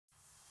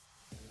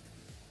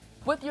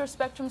With your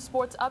Spectrum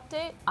Sports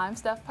update, I'm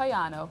Steph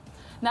Payano.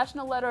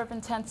 National Letter of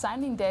Intent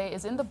Signing Day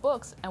is in the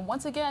books, and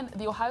once again,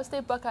 the Ohio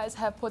State Buckeyes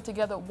have put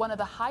together one of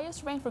the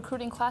highest-ranked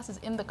recruiting classes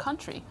in the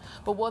country.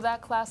 But will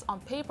that class on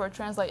paper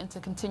translate into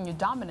continued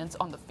dominance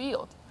on the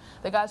field?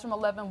 The guys from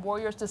 11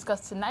 Warriors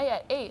discuss tonight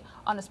at 8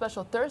 on a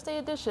special Thursday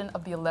edition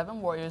of the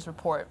 11 Warriors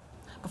Report.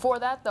 Before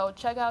that, though,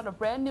 check out a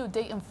brand new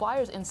Dayton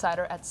Flyers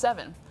insider at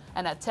 7.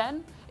 And at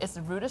 10, it's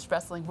the Rudis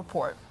Wrestling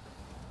Report.